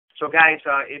So, guys,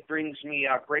 it brings me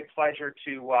great pleasure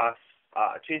to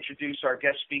introduce our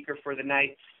guest speaker for the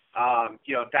night.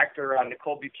 Dr.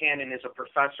 NiCole Buchanan is a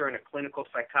professor and a clinical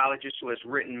psychologist who has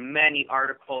written many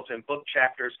articles and book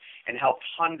chapters and helped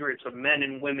hundreds of men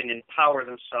and women empower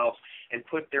themselves and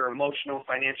put their emotional,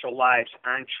 financial lives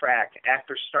on track.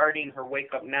 After starting her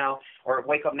Wake Up Now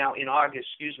in August,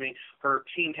 her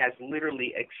team has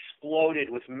literally exploded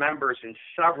with members in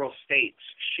several states.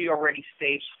 She already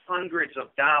saves hundreds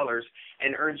of dollars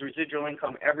and earns residual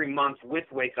income every month with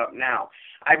Wake Up Now.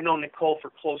 I've known NiCole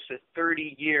for close to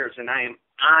 30 years, and I am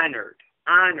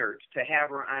honored to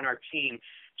have her on our team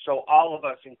so all of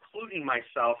us, including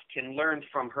myself, can learn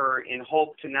from her in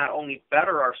hope to not only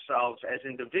better ourselves as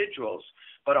individuals,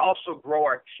 but also grow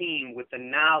our team with the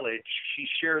knowledge she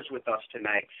shares with us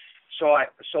tonight.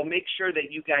 So make sure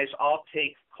that you guys all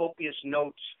take copious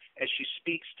notes as she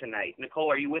speaks tonight. NiCole,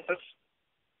 are you with us?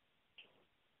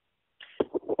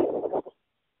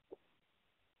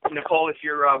 NiCole, if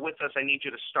you're with us, I need you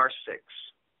to star 6.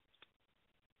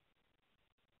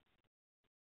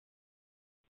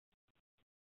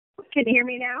 Can you hear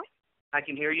me now? I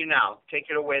can hear you now. Take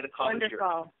it away. The call is yours.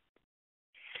 Wonderful.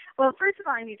 Well, first of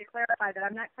all, I need to clarify that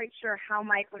I'm not quite sure how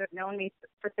Mike would have known me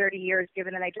for 30 years,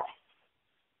 given that I just,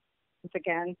 once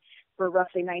again, for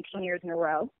roughly 19 years in a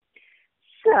row.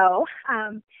 So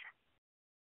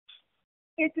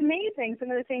it's amazing,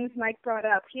 some of the things Mike brought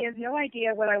up. He has no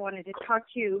idea what I wanted to talk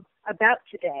to you about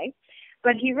today,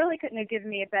 but he really couldn't have given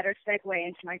me a better segue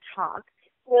into my talk,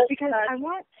 because I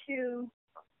want to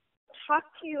talk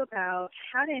to you about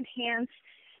how to enhance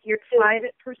your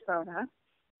private persona,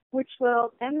 which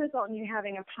will then result in you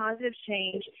having a positive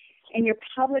change in your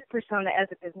public persona as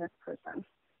a business person.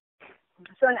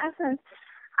 So in essence,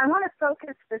 I want to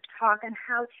focus this talk on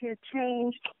how to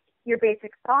change your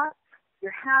basic thoughts,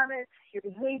 your habits, your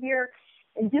behavior,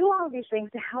 and do all of these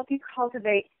things to help you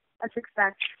cultivate a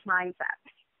success mindset.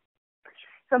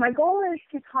 So my goal is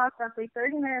to talk roughly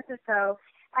 30 minutes or so,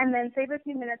 and then save a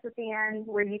few minutes at the end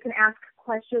where you can ask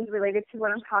questions related to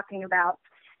what I'm talking about.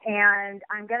 And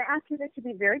I'm going to ask you to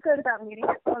be very good about muting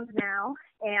your phones now,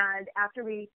 and after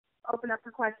we open up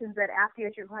for questions, that after you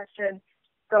ask your question,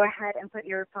 go ahead and put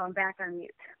your phone back on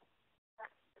mute.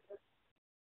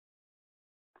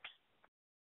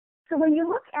 So when you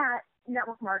look at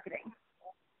network marketing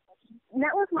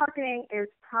is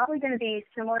probably going to be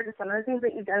similar to some of the things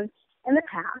that you've done in the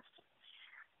past.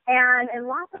 And in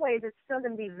lots of ways, it's still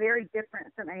going to be very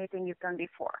different from anything you've done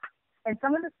before. And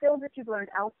some of the skills that you've learned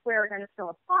elsewhere are going to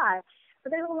still apply, but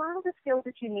there's a lot of the skills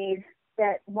that you need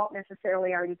that won't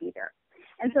necessarily already be there.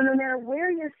 And so no matter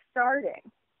where you're starting,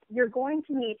 you're going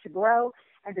to need to grow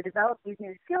and to develop these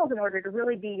new skills in order to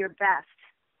really be your best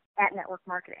at network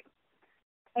marketing.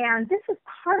 And this is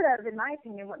part of, in my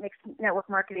opinion, what makes network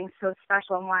marketing so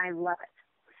special and why I love it.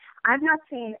 I've not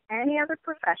seen any other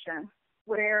profession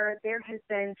where there has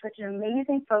been such an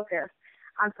amazing focus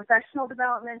on professional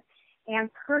development and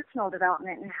personal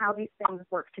development and how these things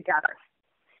work together.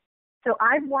 So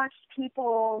I've watched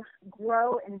people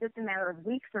grow in just a matter of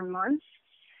weeks or months,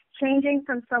 changing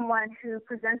from someone who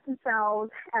presents themselves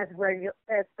as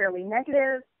fairly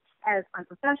negative, as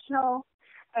unprofessional,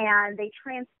 and they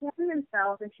transform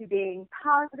themselves into being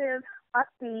positive,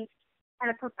 upbeat,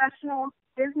 and a professional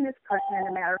business person in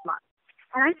a matter of months.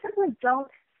 And I simply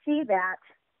don't see that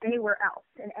anywhere else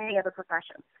in any other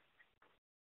profession.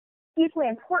 Equally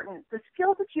important, the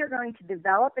skills that you're going to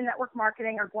develop in network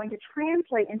marketing are going to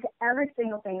translate into every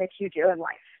single thing that you do in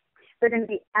life. They're going to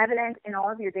be evident in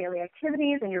all of your daily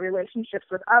activities and your relationships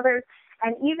with others,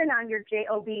 and even on your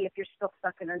JOB if you're still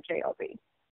stuck in a JOB.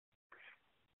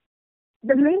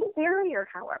 The main barrier,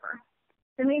 however,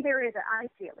 that I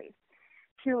see at least,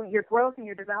 to your growth and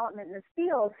your development in this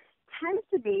field tends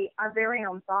to be our very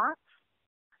own thoughts,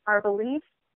 our beliefs,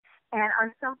 and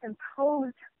our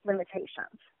self-imposed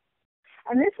limitations.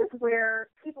 And this is where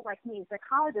people like me,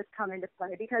 psychologists, come into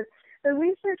play, because the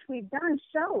research we've done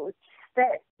shows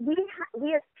that we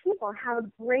as people have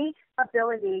a great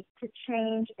ability to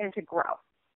change and to grow.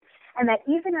 And that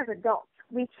even as adults,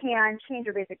 we can change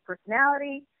our basic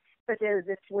personality, such as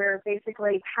if we're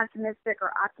basically pessimistic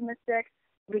or optimistic.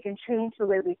 We can change the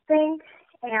way we think,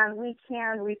 and we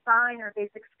can refine our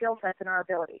basic skill sets and our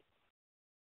abilities.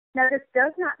 Now, this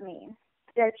does not mean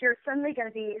that you're suddenly going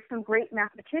to be some great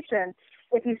mathematician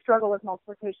if you struggle with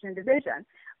multiplication and division.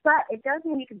 But it does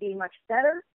mean you can be much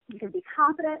better, you can be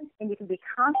confident, and you can be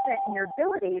confident in your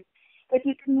abilities if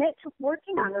you commit to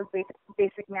working on those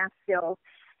basic math skills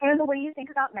and the way you think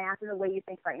about math and the way you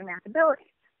think about your math abilities.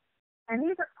 And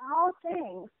these are all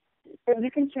things that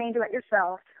you can change about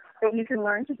yourself, that you can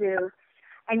learn to do,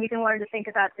 and you can learn to think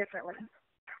about differently.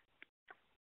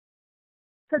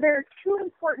 So there are two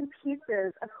important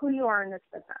pieces of who you are in this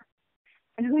business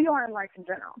and who you are in life in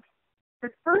general. The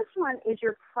first one is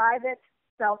your private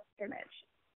self-image.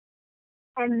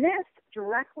 And this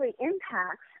directly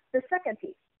impacts the second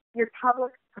piece, your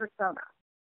public persona.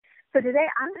 So today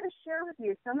I'm going to share with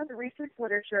you some of the research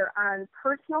literature on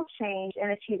personal change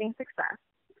and achieving success.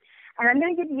 And I'm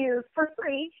going to give you, for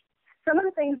free, some of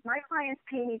the things my clients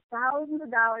pay me thousands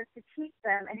of dollars to teach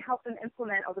them and help them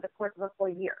implement over the course of a full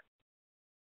year.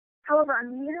 However,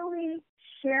 I'm merely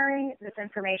sharing this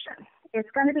information.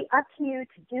 It's going to be up to you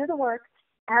to do the work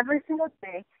every single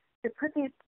day to put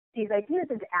these ideas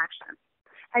into action.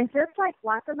 And just like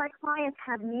lots of my clients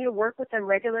have me to work with them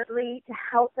regularly to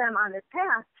help them on this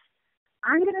path,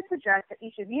 I'm going to suggest that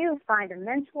each of you find a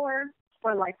mentor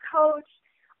or a life coach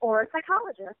or a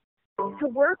psychologist to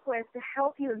work with to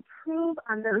help you improve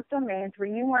on those domains where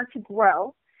you want to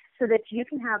grow so that you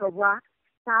can have a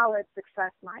rock-solid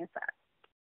success mindset.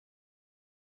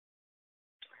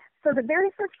 So the very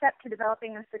first step to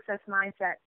developing a success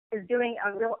mindset is doing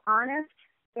a real honest,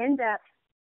 in-depth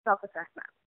self-assessment.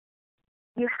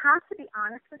 You have to be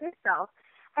honest with yourself,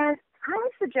 and I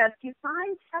would suggest you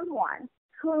find someone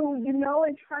who you know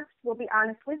and trust will be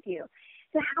honest with you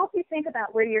to help you think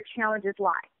about where your challenges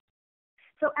lie.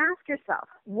 So ask yourself,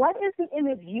 what is the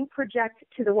image you project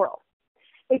to the world?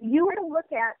 If you were to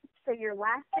look at, say, your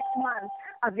last 6 months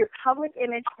of your public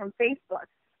image from Facebook,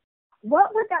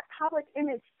 what would that public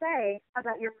image say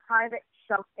about your private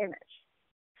self-image?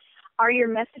 Are your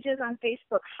messages on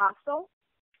Facebook hostile?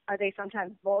 Are they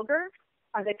sometimes vulgar?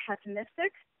 Are they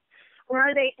pessimistic? Or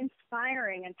are they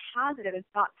inspiring and positive and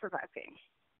thought-provoking?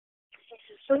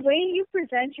 The way you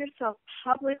present yourself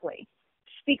publicly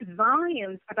speaks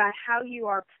volumes about how you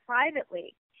are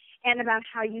privately and about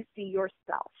how you see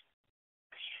yourself.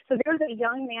 So there's a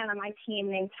young man on my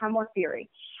team named Tom Theory,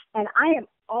 and I am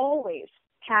always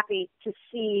happy to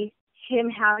see him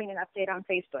having an update on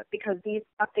Facebook because these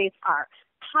updates are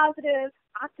positive,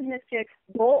 optimistic,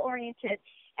 goal-oriented,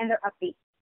 and they're upbeat.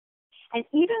 And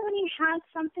even when he has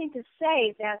something to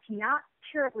say that's not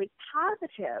terribly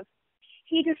positive,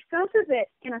 he discusses it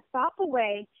in a thoughtful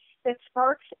way that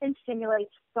sparks and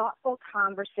stimulates thoughtful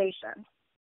conversation.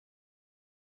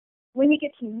 When you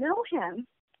get to know him,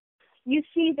 you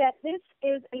see that this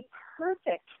is a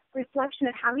perfect reflection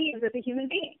of how he is as a human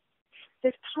being.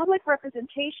 This public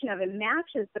representation of him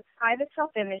matches the private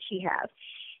self-image he has,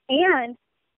 and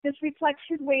this reflects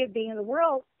his way of being in the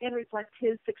world and reflects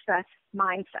his success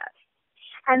mindset.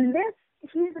 And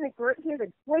here's a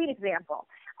great example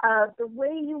of the way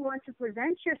you want to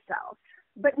present yourself,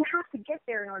 but you have to get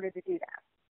there in order to do that.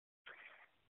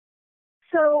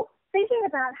 So thinking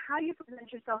about how you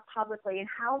present yourself publicly and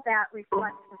how that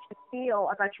reflects what you feel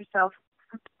about yourself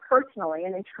personally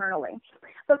and internally.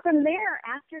 But from there,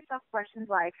 ask yourself questions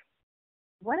like,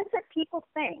 what is it people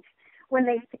think when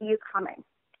they see you coming?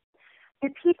 Do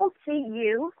people see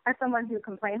you as someone who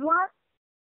complains a lot,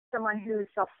 someone who's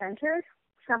self-centered,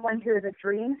 someone who is a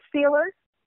dream stealer?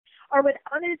 Or would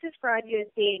others describe you as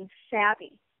being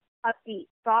savvy, upbeat,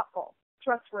 thoughtful,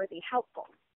 trustworthy, helpful?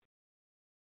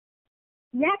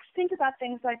 Next, think about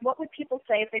things like, what would people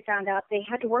say if they found out they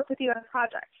had to work with you on a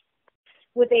project?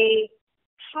 Would they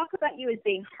talk about you as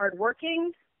being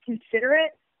hardworking,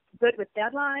 considerate, good with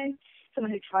deadlines,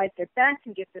 someone who tries their best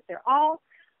and gives it their all?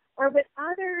 Or would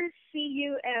others see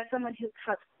you as someone who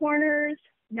cuts corners,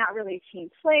 not really a team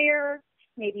player,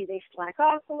 maybe they slack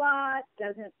off a lot,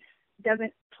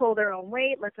 doesn't pull their own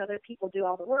weight, lets other people do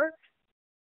all the work?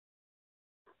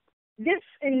 This,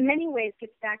 in many ways,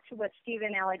 gets back to what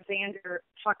Stephen Alexander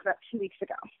talked about 2 weeks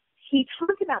ago. He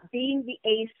talked about being the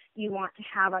ace you want to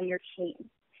have on your team.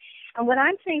 And what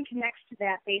I'm saying connects to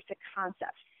that basic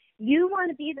concept. You want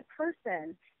to be the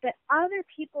person that other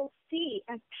people see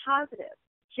as positive,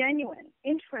 genuine,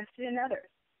 interested in others,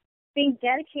 being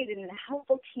dedicated and a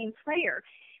helpful team player.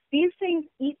 These things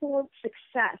equal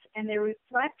success, and they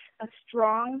reflect a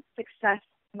strong success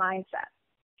mindset.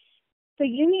 So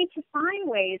you need to find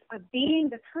ways of being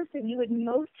the person you would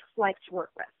most like to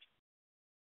work with.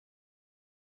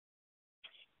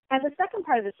 As a second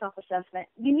part of the self-assessment,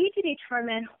 you need to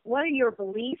determine what are your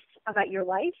beliefs about your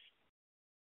life,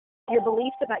 your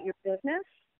beliefs about your business,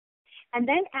 and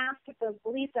then ask if those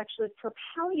beliefs actually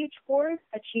propel you towards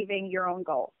achieving your own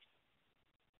goals.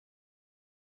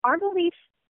 Our beliefs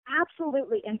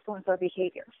absolutely influence our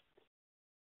behaviors.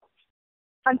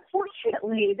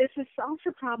 Unfortunately, this is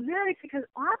also problematic because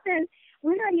often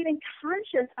we're not even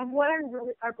conscious of what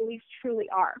our beliefs truly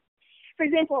are. For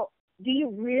example, do you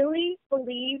really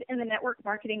believe in the network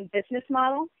marketing business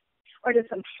model? Or does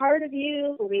some part of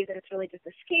you believe that it's really just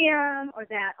a scam, or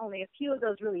that only a few of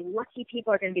those really lucky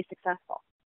people are going to be successful?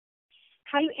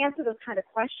 How you answer those kind of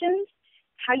questions,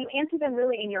 how you answer them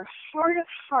really in your heart of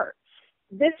hearts,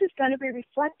 this is going to be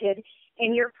reflected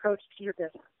in your approach to your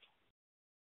business.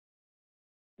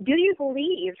 Do you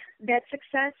believe that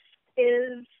success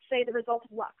is, say, the result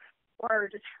of luck, or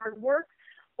just hard work,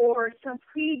 or some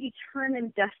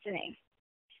predetermined destiny?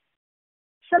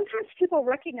 Sometimes people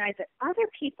recognize that other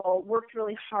people worked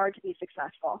really hard to be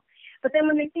successful, but then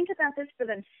when they think about this for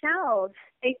themselves,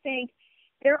 they think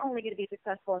they're only going to be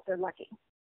successful if they're lucky.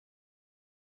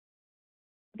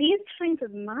 These kinds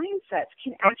of mindsets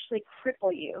can actually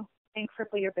cripple you and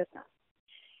cripple your business.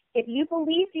 If you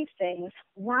believe these things,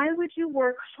 why would you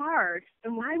work hard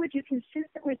and why would you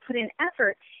consistently put in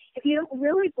effort if you don't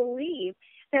really believe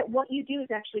that what you do is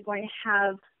actually going to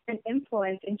have an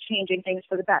influence in changing things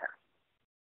for the better?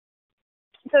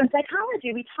 So in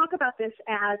psychology, we talk about this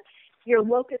as your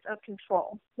locus of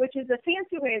control, which is a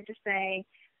fancy way of just saying,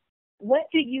 what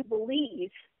do you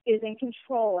believe is in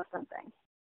control of something?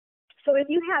 So if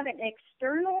you have an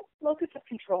external locus of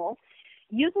control,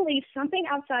 you believe something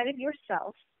outside of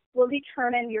yourself will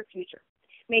determine your future.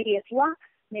 Maybe it's luck,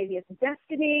 maybe it's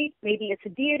destiny, maybe it's a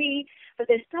deity, but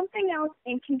there's something else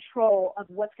in control of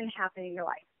what's going to happen in your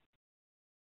life.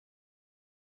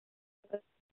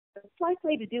 It's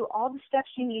likely to do all the steps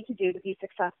you need to do to be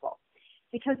successful.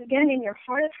 Because again, in your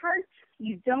heart of hearts,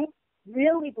 you don't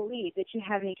really believe that you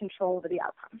have any control over the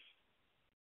outcome.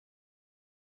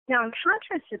 Now, in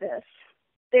contrast to this,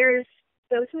 there's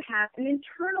those who have an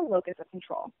internal locus of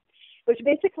control, which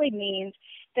basically means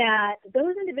that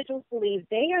those individuals believe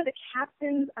they are the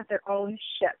captains of their own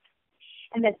ship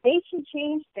and that they can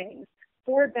change things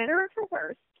for better or for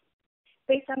worse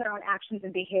based on their own actions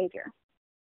and behavior.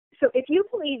 So if you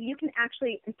believe you can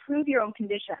actually improve your own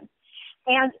condition,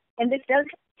 and this does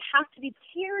have to be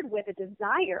paired with a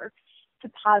desire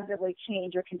to positively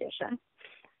change your condition,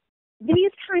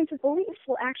 these kinds of beliefs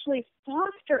will actually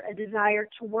foster a desire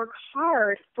to work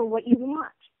hard for what you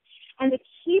want and to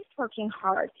keep working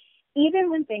hard even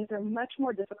when things are much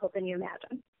more difficult than you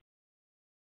imagine.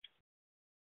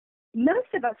 Most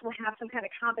of us will have some kind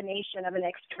of combination of an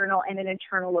external and an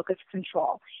internal locus of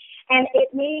control. And it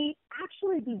may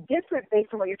actually be different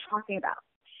based on what you're talking about.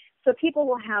 So people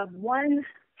will have one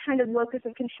kind of locus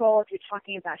of control if you're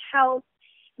talking about health,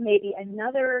 maybe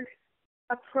another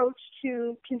approach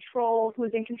to control,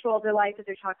 who's in control of their life if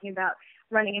they're talking about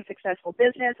running a successful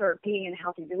business or being in a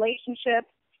healthy relationship.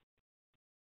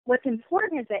 What's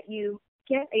important is that you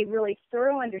get a really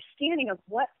thorough understanding of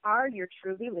what are your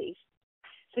true beliefs,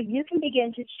 so you can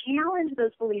begin to challenge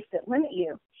those beliefs that limit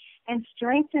you and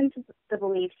strengthen the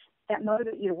beliefs that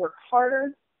motivate you to work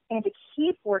harder and to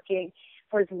keep working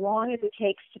for as long as it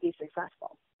takes to be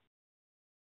successful.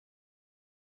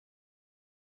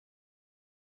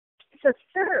 So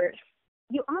third,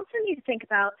 you also need to think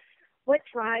about what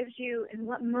drives you and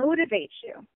what motivates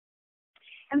you.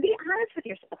 And be honest with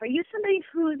yourself. Are you somebody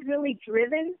who's really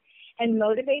driven and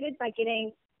motivated by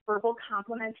getting verbal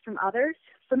compliments from others,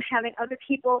 from having other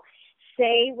people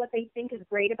say what they think is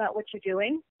great about what you're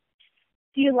doing?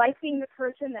 Do you like being the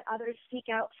person that others seek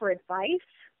out for advice?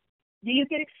 Do you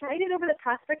get excited over the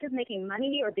prospect of making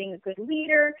money or being a good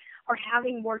leader or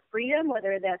having more freedom,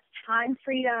 whether that's time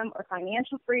freedom or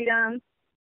financial freedom?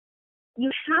 You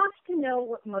have to know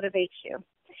what motivates you.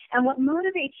 And what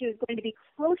motivates you is going to be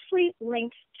closely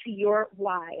linked to your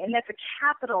why, and that's a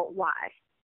capital Y.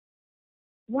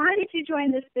 Why did you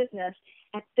join this business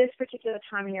at this particular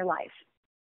time in your life?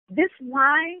 This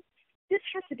why, this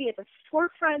has to be at the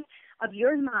forefront of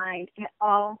your mind at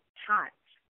all times.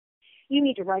 You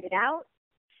need to write it out,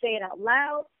 say it out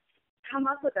loud, come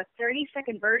up with a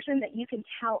 30-second version that you can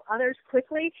tell others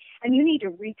quickly, and you need to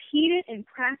repeat it and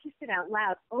practice it out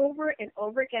loud over and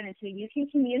over again until you can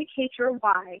communicate your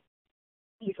why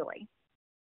easily.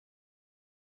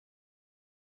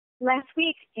 Last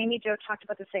week, Amy Jo talked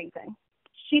about the same thing.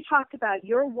 She talked about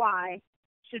your why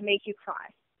should make you cry.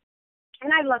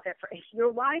 And I love that phrase.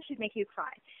 Your why should make you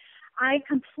cry. I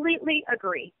completely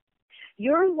agree.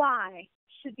 Your why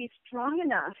should be strong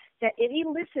enough that it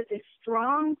elicits a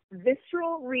strong,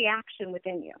 visceral reaction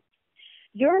within you.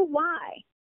 Your why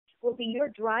will be your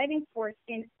driving force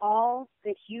in all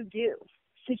that you do.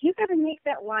 So you've got to make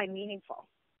that why meaningful.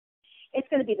 It's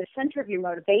going to be the center of your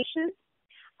motivation.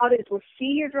 Others will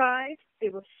see your drive. They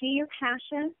will see your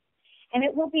passion. And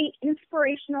it will be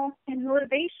inspirational and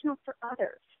motivational for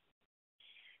others.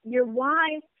 Your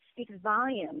why speaks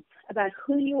volumes about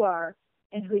who you are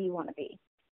and who you want to be.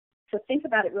 So think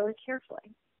about it really carefully.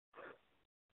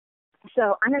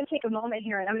 So I'm going to take a moment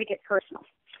here and I'm going to get personal.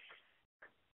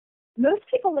 Most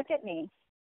people look at me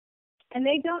and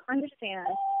they don't understand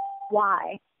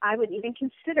why I would even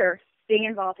consider being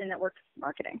involved in network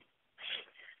marketing.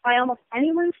 By almost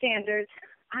anyone's standards,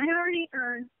 I already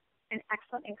earn an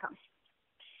excellent income.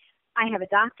 I have a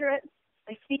doctorate.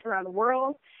 I speak around the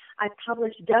world. I've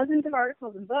published dozens of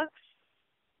articles and books.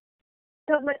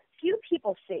 So what few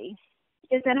people see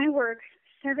is that I work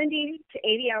 70 to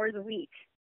 80 hours a week.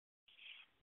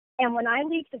 And when I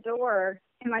leave the door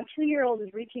and my 2-year-old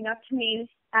is reaching up to me,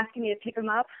 asking me to pick him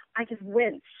up, I just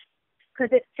wince because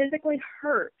it physically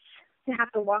hurts to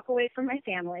have to walk away from my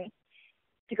family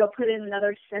to go put in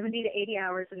another 70 to 80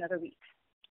 hours another week.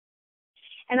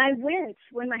 And I wince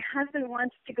when my husband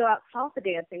wants to go out salsa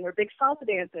dancing. We're big salsa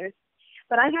dancers.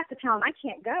 But I have to tell him I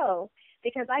can't go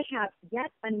because I have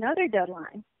yet another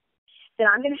deadline that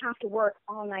I'm going to have to work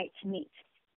all night to meet.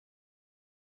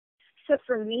 So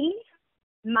for me,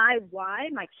 my why,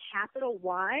 my capital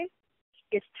Y,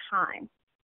 is time.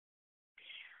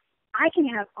 I can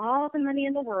have all the money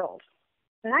in the world,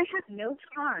 but I have no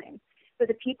time for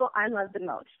the people I love the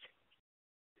most.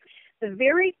 The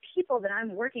very people that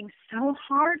I'm working so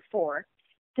hard for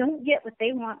don't get what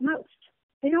they want most.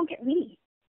 They don't get me.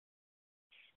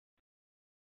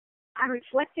 I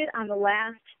reflected on the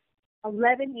last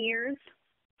 11 years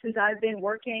since I've been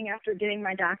working after getting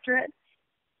my doctorate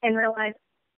and realized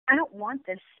I don't want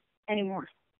this anymore.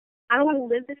 I don't want to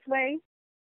live this way.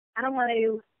 I don't want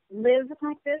to live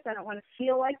like this. I don't want to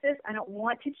feel like this. I don't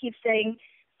want to keep saying,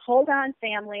 hold on,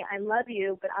 family, I love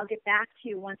you, but I'll get back to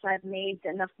you once I've made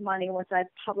enough money, once I've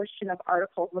published enough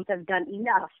articles, once I've done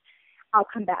enough, I'll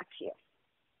come back to you.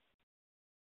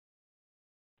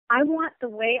 I want the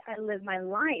way I live my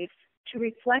life to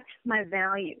reflect my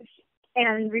values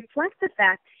and reflect the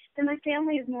fact that my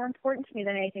family is more important to me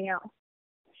than anything else.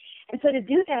 And so to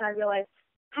do that, I realized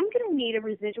I'm going to need a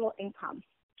residual income.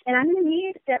 And I'm going to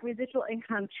need that residual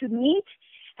income to meet,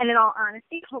 and in all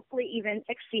honesty, hopefully even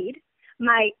exceed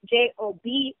my JOB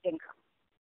income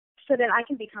so that I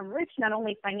can become rich not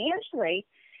only financially,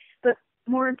 but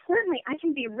more importantly, I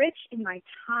can be rich in my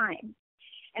time.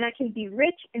 And I can be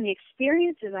rich in the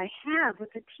experiences I have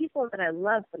with the people that I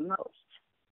love the most.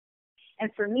 And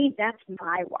for me, that's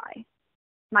my why,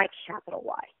 my capital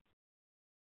Y.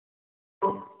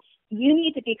 You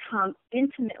need to become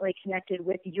intimately connected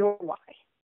with your why.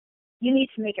 You need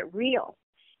to make it real.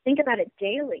 Think about it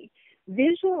daily.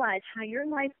 Visualize how your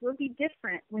life will be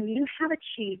different when you have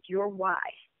achieved your why.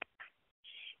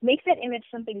 Make that image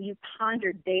something you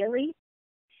ponder daily,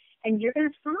 and you're going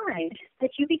to find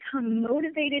that you become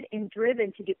motivated and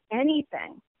driven to do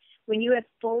anything when you have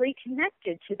fully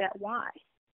connected to that why.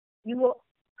 You will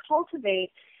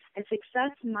cultivate a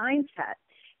success mindset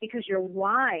because your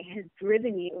why has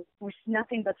driven you where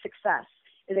nothing but success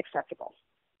is acceptable.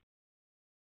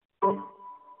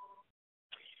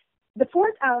 The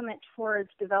fourth element towards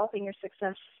developing your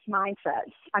success mindset,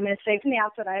 I'm going to say from the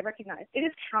outset, I recognize it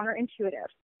is counterintuitive.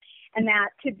 And that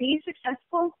to be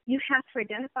successful, you have to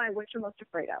identify what you're most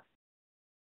afraid of.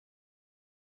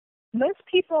 Most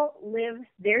people live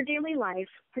their daily life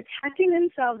protecting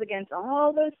themselves against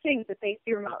all those things that they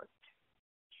fear most.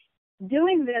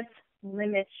 Doing this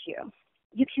limits you.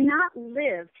 You cannot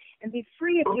live and be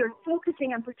free if you're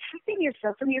focusing on protecting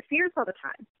yourself from your fears all the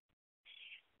time.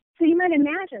 So you might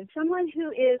imagine someone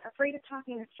who is afraid of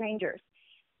talking to strangers.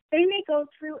 They may go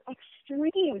through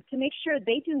extremes to make sure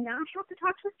they do not have to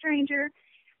talk to a stranger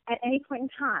at any point in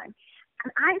time.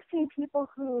 And I've seen people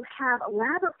who have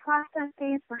elaborate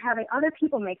processes for having other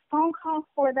people make phone calls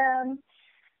for them.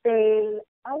 They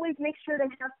always make sure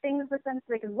they have things with them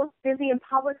so they can look busy in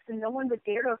public so no one would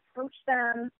dare to approach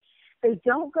them. They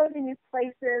don't go to new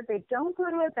places. They don't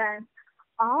go to events,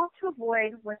 all to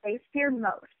avoid what they fear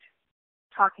most,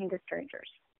 talking to strangers.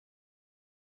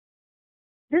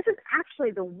 This is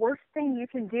actually the worst thing you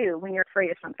can do when you're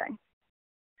afraid of something.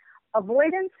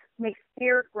 Avoidance makes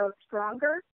fear grow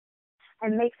stronger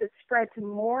and makes it spread to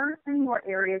more and more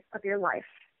areas of your life.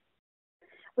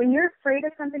 When you're afraid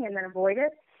of something and then avoid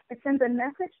it, it sends a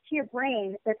message to your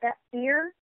brain that that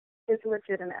fear is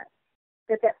legitimate,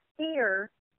 that that fear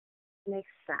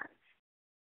makes sense.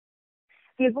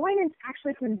 The avoidance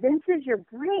actually convinces your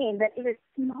brain that it is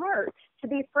smart to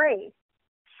be afraid,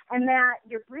 and that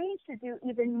your brain should do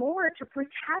even more to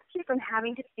protect you from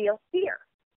having to feel fear.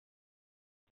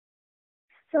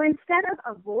 So instead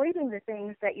of avoiding the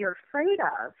things that you're afraid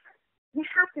of, you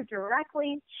have to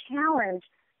directly challenge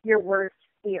your worst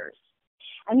fears.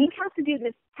 And you have to do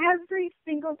this every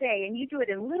single day, and you do it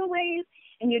in little ways,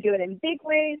 and you do it in big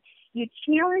ways. You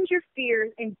challenge your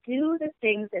fears and do the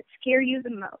things that scare you the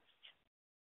most.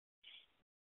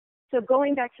 So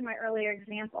going back to my earlier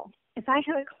example, if If I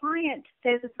have a client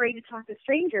that is afraid to talk to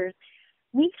strangers,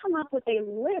 we come up with a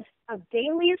list of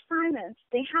daily assignments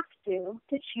they have to do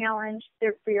to challenge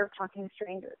their fear of talking to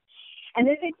strangers. And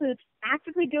this includes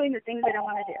actively doing the things they don't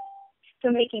want to do.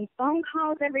 So making phone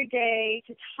calls every day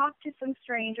to talk to some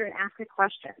stranger and ask a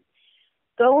question.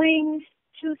 Going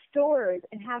to stores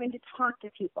and having to talk to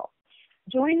people.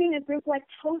 Joining a group like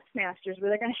Toastmasters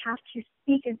where they're going to have to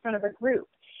speak in front of a group.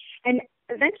 And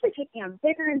eventually taking on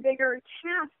bigger and bigger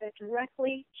tasks that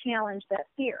directly challenge that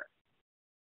fear.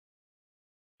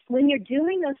 When you're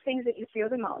doing those things that you fear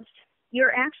the most,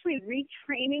 you're actually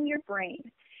retraining your brain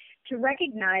to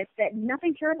recognize that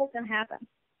nothing terrible is going to happen.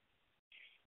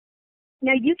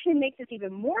 Now, you can make this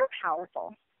even more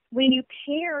powerful when you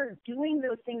pair doing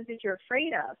those things that you're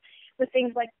afraid of with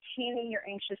things like taming your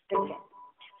anxious thinking.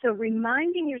 So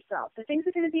reminding yourself that things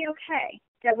are going to be okay,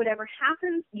 that whatever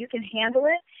happens, you can handle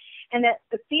it, and that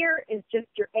the fear is just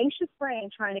your anxious brain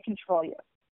trying to control you.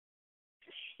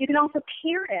 You can also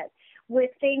pair it with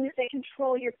things that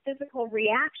control your physical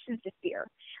reactions to fear,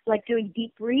 like doing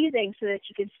deep breathing so that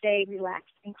you can stay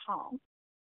relaxed and calm.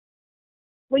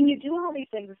 When you do all these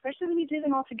things, especially when you do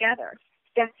them all together,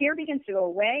 that fear begins to go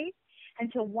away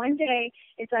until one day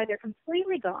it's either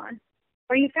completely gone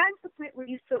or you've gotten to the point where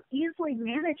you so easily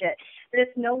manage it that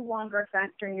it's no longer a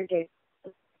factor in your day.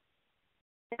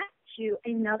 That's you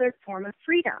another form of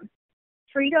freedom.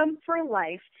 Freedom for a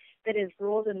life that is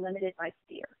ruled and limited by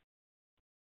fear.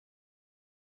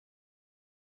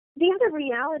 The other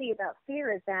reality about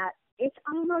fear is that it's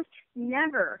almost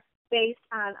never based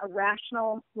on a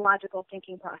rational, logical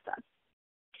thinking process.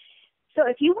 So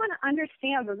if you want to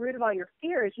understand the root of all your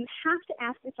fears, you have to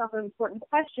ask yourself important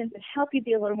questions that help you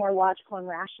be a little more logical and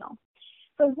rational.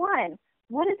 So one,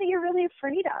 what is it you're really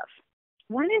afraid of?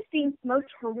 What is the most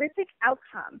horrific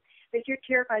outcome that you're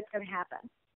terrified is going to happen?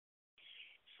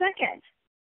 Second,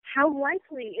 how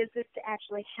likely is this to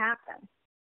actually happen?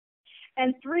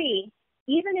 And three,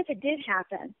 even if it did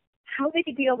happen, how big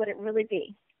a deal would it really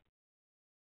be?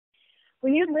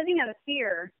 When you're living out of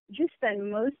fear, you spend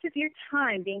most of your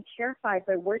time being terrified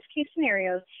by worst-case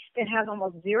scenarios that have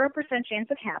almost 0% chance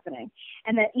of happening,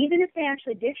 and that even if they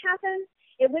actually did happen,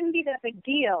 it wouldn't be that big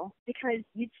deal because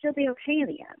you'd still be okay in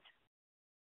the end.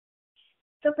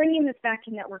 So bringing this back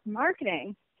to network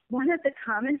marketing, one of the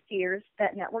common fears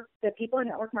that people in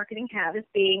network marketing have is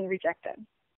being rejected.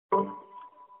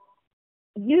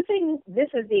 Using this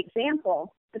as the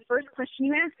example, the first question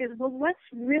you ask is, well, what's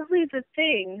really the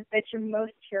thing that you're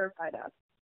most terrified of?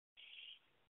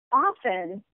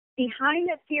 Often, behind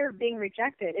that fear of being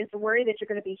rejected is the worry that you're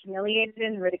going to be humiliated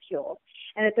and ridiculed,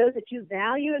 and that those that you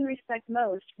value and respect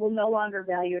most will no longer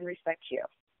value and respect you.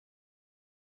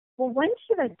 Well, once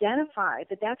you've identified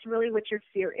that that's really what your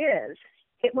fear is,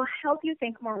 it will help you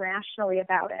think more rationally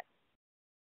about it.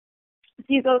 So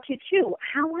you go to two,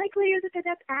 how likely is it that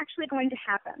that's actually going to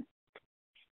happen?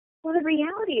 Well, the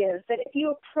reality is that if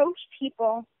you approach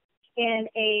people in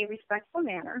a respectful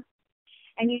manner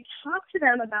and you talk to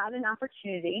them about an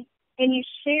opportunity and you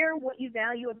share what you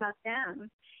value about them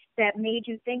that made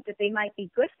you think that they might be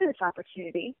good for this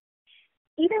opportunity,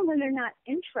 even when they're not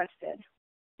interested,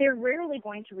 they're rarely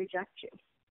going to reject you.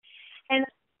 And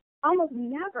almost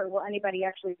never will anybody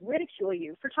actually ridicule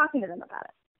you for talking to them about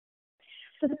it.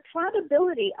 So the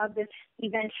probability of this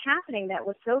event happening that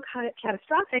was so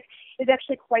catastrophic is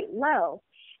actually quite low,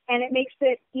 and it makes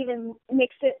it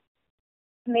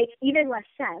make even less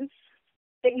sense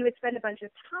that you would spend a bunch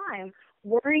of time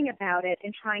worrying about it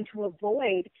and trying to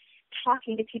avoid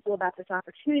talking to people about this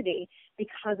opportunity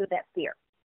because of that fear.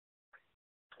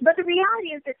 But the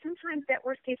reality is that sometimes that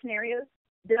worst case scenario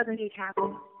does indeed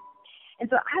happen. And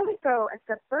so I would go a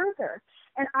step further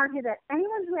and argue that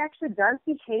anyone who actually does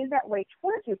behave that way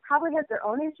towards you probably has their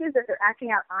own issues that they're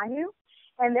acting out on you,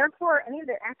 and therefore any of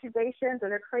their accusations or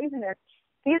their craziness,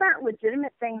 these aren't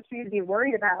legitimate things for you to be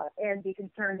worried about and be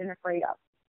concerned and afraid of.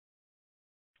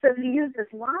 So if you use this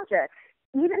logic,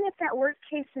 even if that worst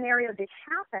case scenario did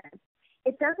happen,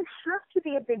 it doesn't have to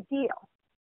be a big deal,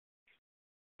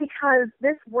 because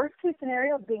this worst case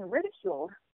scenario of being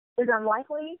ridiculed is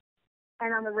unlikely.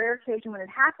 And on the rare occasion when it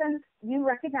happens, you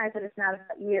recognize that it's not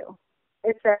about you.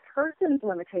 It's that person's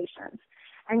limitations.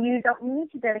 And you don't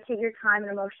need to dedicate your time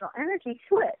and emotional energy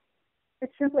to it.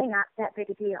 It's simply not that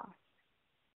big a deal.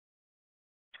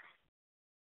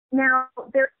 Now,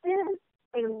 there is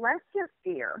a lesser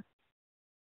fear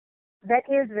that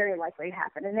is very likely to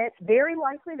happen. And it's very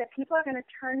likely that people are going to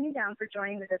turn you down for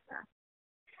joining the business.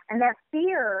 And that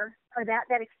fear, or that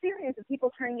experience of people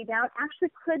turning you down, actually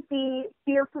could be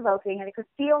fear-provoking, and it could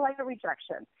feel like a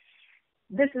rejection.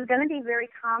 This is going to be very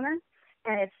common,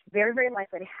 and it's very, very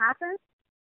likely to happen.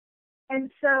 And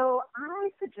so I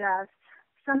suggest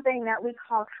something that we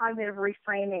call cognitive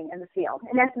reframing in the field.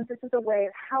 In essence, this is a way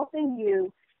of helping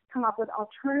you come up with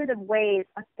alternative ways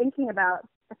of thinking about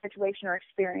a situation or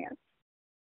experience.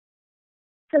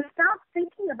 So stop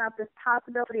thinking about this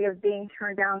possibility of being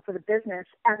turned down for the business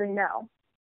as a no,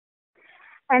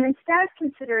 and instead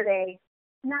consider it a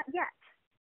not yet.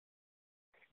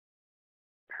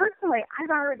 Personally,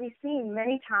 I've already seen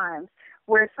many times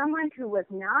where someone who was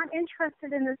not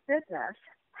interested in this business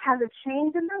has a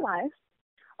change in their life,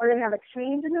 or they have a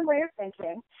change in their way of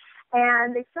thinking,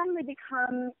 and they suddenly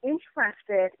become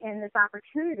interested in this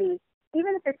opportunity,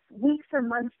 even if it's weeks or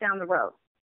months down the road.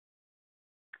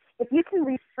 If you can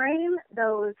reframe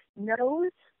those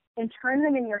no's and turn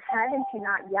them in your head into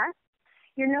not yet,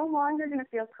 you're no longer going to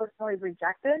feel personally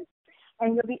rejected,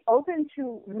 and you'll be open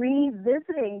to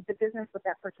revisiting the business with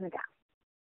that person again.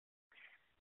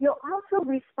 You'll also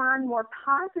respond more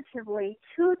positively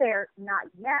to their not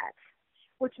yet,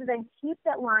 which will then keep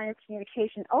that line of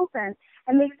communication open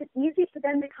and makes it easy for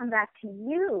them to come back to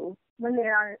you when they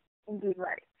are indeed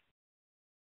ready.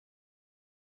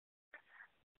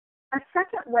 A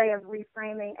second way of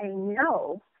reframing a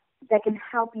no that can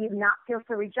help you not feel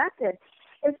so rejected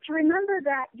is to remember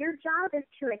that your job is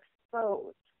to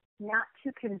expose, not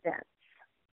to convince.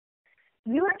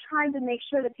 You are trying to make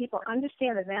sure that people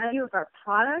understand the value of our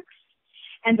products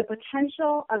and the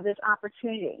potential of this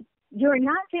opportunity. You're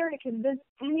not there to convince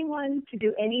anyone to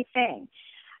do anything,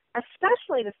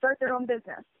 especially to start their own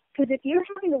business. Because if you're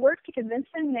having to work to convince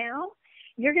them now,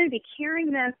 you're going to be carrying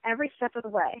them every step of the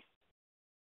way.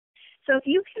 So if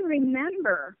you can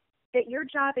remember that your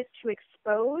job is to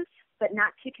expose but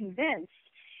not to convince,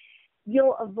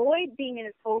 you'll avoid being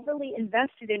overly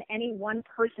invested in any one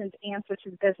person's answer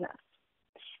to the business.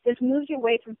 This moves you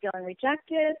away from feeling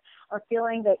rejected or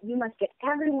feeling that you must get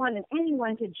everyone and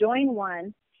anyone to join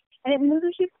one, and it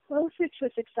moves you closer to a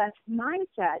success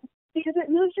mindset because it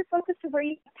moves your focus to where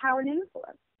you have power and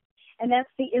influence. And that's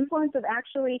the influence of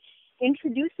actually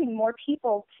introducing more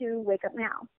people to Wake Up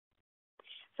Now.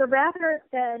 So rather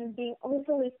than being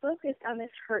overly focused on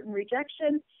this hurt and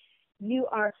rejection, you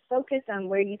are focused on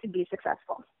where you can be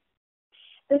successful.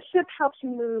 This shift helps you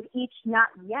move each not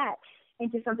yet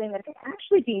into something that can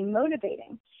actually be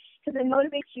motivating, because it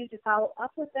motivates you to follow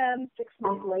up with them 6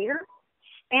 months later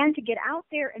and to get out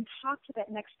there and talk to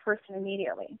that next person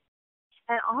immediately.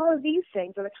 And all of these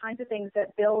things are the kinds of things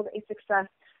that build a success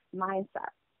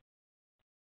mindset.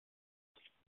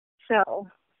 So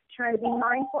try to be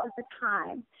mindful of the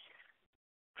time.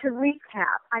 To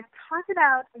recap, I've talked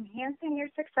about enhancing your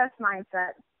success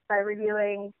mindset by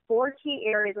reviewing 4 key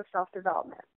areas of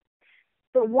self-development.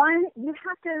 So 1, you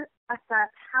have to assess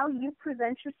how you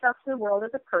present yourself to the world as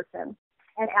a person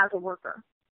and as a worker.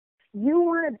 You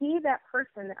want to be that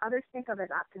person that others think of as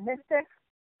optimistic,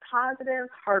 positive,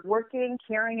 hardworking,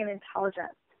 caring, and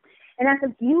intelligent. In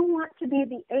essence, you want to be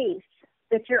the ace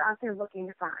that you're out there looking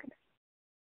to find.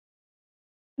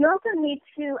 You also need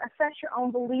to assess your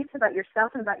own beliefs about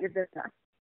yourself and about your business.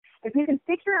 If you can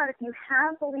figure out if you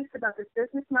have beliefs about this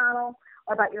business model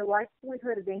or about your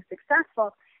likelihood of being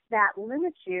successful that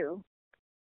limit you,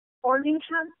 or do you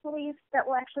have beliefs that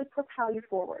will actually propel you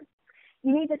forward?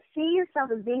 You need to see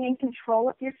yourself as being in control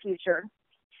of your future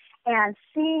and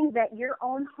seeing that your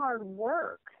own hard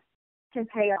work can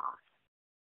pay off.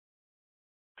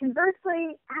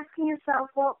 Conversely, asking yourself,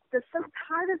 well, does some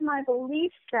part of my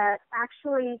belief set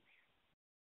actually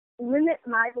limit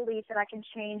my belief that I can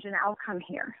change an outcome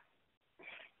here?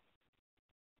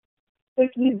 If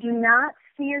you do not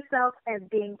see yourself as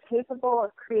being capable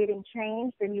of creating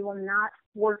change, then you will not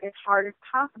work as hard as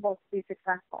possible to be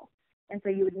successful. And so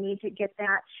you would need to get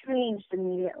that changed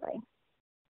immediately.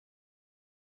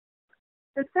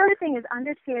 The third thing is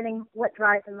understanding what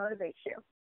drives and motivates you.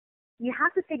 You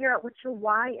have to figure out what your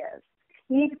why is.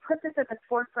 You need to put this at the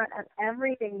forefront of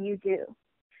everything you do.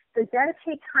 So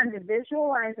dedicate time to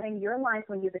visualizing your life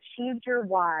when you've achieved your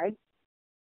why,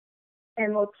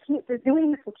 and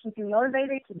doing this will keep you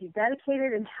motivated, keep you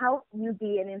dedicated, and help you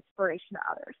be an inspiration to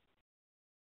others.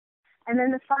 And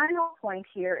then the final point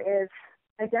here is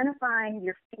identifying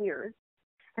your fears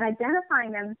and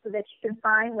identifying them so that you can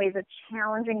find ways of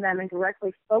challenging them and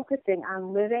directly focusing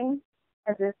on living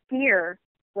as if fear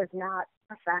was not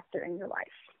a factor in your life.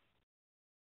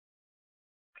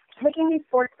 Taking these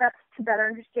 4 steps to better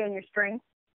understand your strengths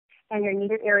and your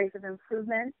needed areas of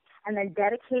improvement, and then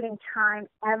dedicating time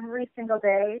every single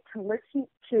day to listen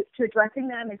to addressing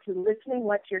them and to listening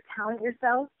what you're telling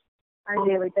yourself on a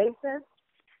daily basis.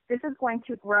 This is going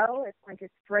to grow. It's going to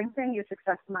strengthen your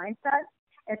success mindset.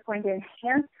 It's going to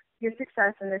enhance your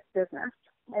success in this business.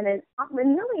 and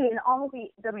really in all the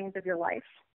domains of your life.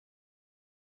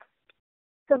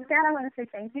 So with that, I want to say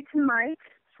thank you to Mike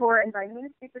for inviting me to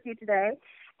speak with you today.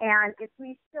 And if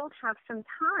we still have some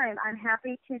time, I'm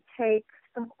happy to take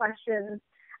some questions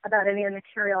about any of the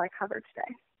material I covered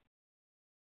today.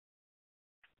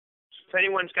 If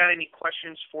anyone's got any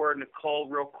questions for NiCole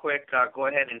real quick, go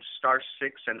ahead and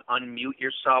 *6 and unmute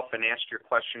yourself and ask your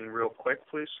question real quick,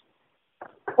 please.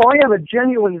 Well, I have a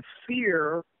genuine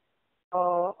fear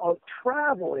of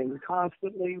traveling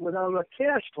constantly without a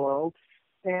cash flow,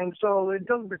 and so it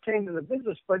doesn't pertain to the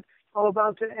business, but I'm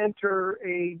about to enter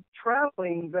a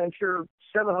traveling venture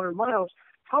 700 miles.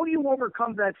 How do you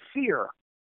overcome that fear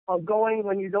of going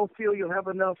when you don't feel you have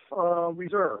enough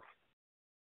reserve?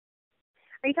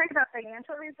 Are you talking about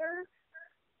financial reserve?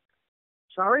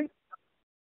 Sorry?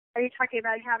 Are you talking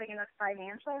about having enough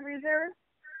financial reserve?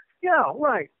 Yeah,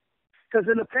 right. Because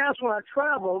in the past when I've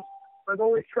traveled, I've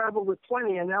always traveled with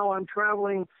plenty, and now I'm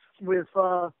traveling with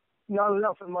not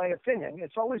enough, in my opinion.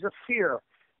 It's always a fear.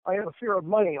 I have a fear of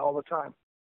money all the time.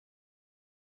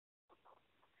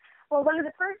 Well, one of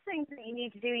the first things that you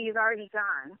need to do, you've already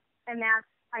done, and that's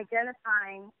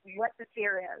identifying what the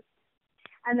fear is.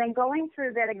 And then going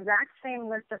through that exact same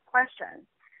list of questions.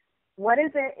 What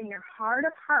is it in your heart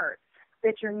of hearts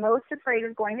that you're most afraid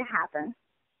is going to happen?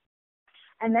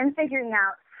 And then figuring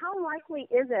out how likely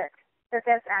is it that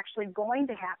that's actually going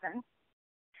to happen?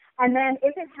 And then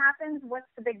if it happens, what's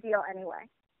the big deal anyway?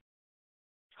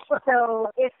 So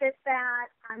if it's that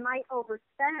I might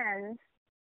overspend,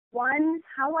 one,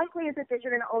 how likely is it that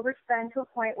you're going to overspend to a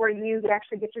point where you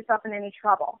actually get yourself in any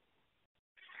trouble?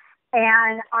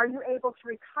 And are you able to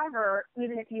recover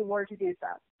even if you were to do so?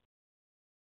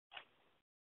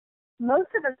 Most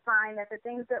of us find that the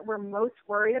things that we're most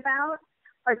worried about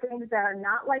are things that are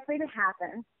not likely to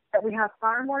happen, that we have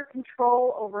far more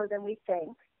control over than we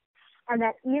think, and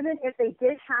that even if they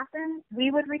did happen, we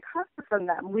would recover from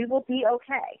them. We will be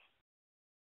okay.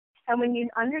 And when you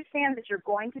understand that you're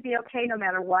going to be okay no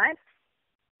matter what,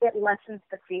 it lessens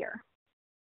the fear.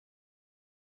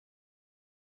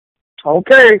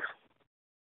 Okay.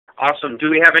 Awesome. Do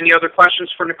we have any other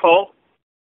questions for NiCole?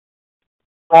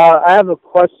 I have a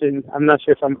question. I'm not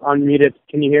sure if I'm unmuted.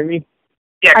 Can you hear me?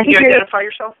 Yeah, can you identify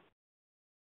yourself?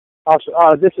 Also,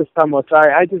 this is Samuel.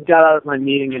 Sorry, I just got out of my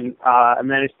meeting and I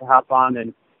managed to hop on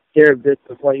and hear a bit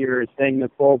of what you were saying,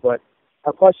 NiCole, but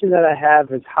a question that I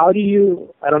have is how do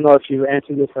you, I don't know if you've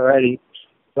answered this already,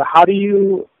 but how do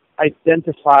you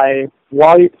identify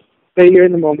while you, say you're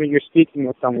in the moment, you're speaking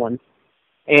with someone,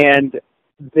 and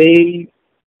they're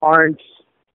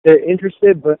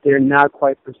interested, but they're not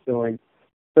quite pursuing.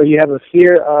 So you have a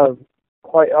fear of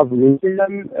losing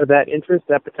them, or that interest,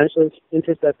 that potential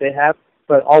interest that they have,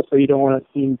 but also you don't want to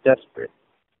seem desperate.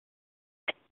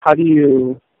 How do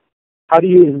you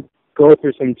go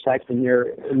through some checks in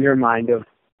your mind of,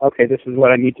 okay, this is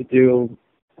what I need to do,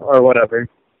 or whatever?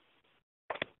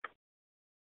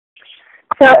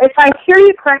 So if I hear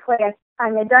you correctly,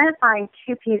 I'm identifying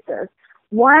two pieces.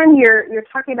 One, you're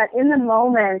talking about in the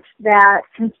moment that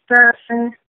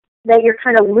concern that you're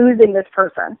kind of losing this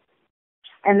person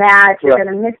and that you're going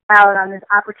to miss out on this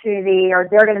opportunity or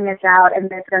they're going to miss out and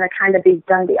it's going to kind of be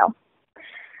done deal.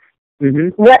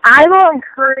 Mm-hmm. What I will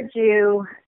encourage you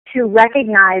to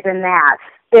recognize in that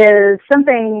is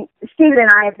something Stephen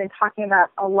and I have been talking about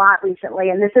a lot recently,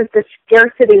 and this is the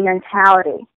scarcity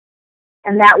mentality.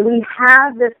 And that we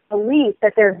have this belief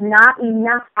that there's not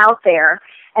enough out there,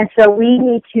 and so we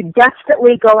need to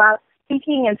desperately go out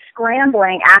seeking and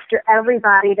scrambling after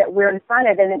everybody that we're in front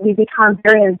of, and that we become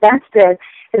very invested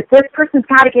that this person's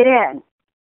got to get in.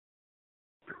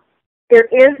 There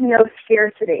is no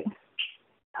scarcity.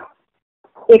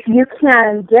 If you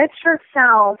can get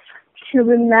yourself to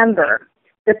remember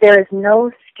that there is no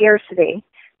scarcity,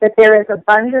 that there is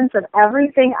abundance of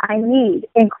everything I need,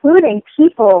 including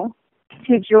people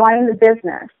to join the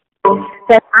business,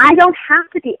 that I don't have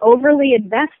to be overly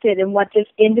invested in what this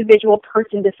individual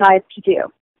person decides to do.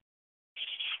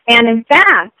 And in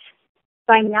fact,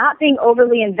 by not being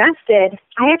overly invested,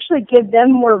 I actually give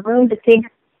them more room to think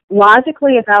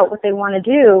logically about what they want to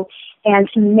do and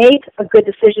to make a good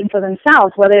decision for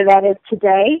themselves, whether that is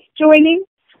today joining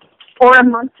or a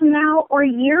month from now or a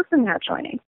year from now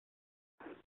joining.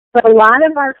 But a lot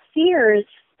of our fears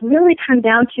really come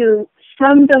down to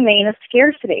some domain of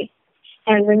scarcity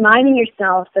and reminding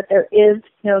yourself that there is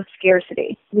no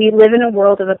scarcity. We live in a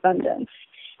world of abundance,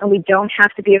 and we don't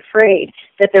have to be afraid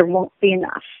that there won't be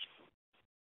enough.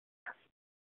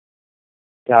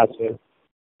 Gotcha.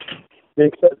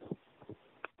 Makes sense.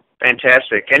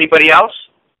 Fantastic. Anybody else?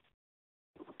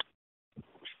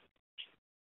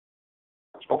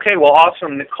 Okay, well,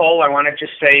 awesome, NiCole. I want to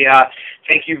just say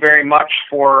thank you very much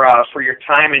for your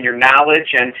time and your knowledge.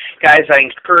 And guys, I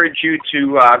encourage you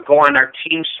to go on our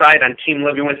team site on Team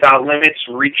Living Without Limits.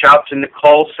 Reach out to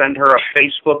NiCole, send her a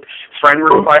Facebook friend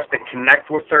request, and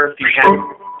connect with her if you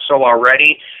haven't so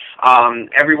already.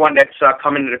 Everyone that's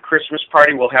coming to the Christmas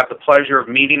party will have the pleasure of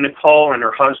meeting NiCole and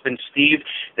her husband Steve.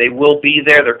 They will be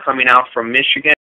there. They're coming out from Michigan.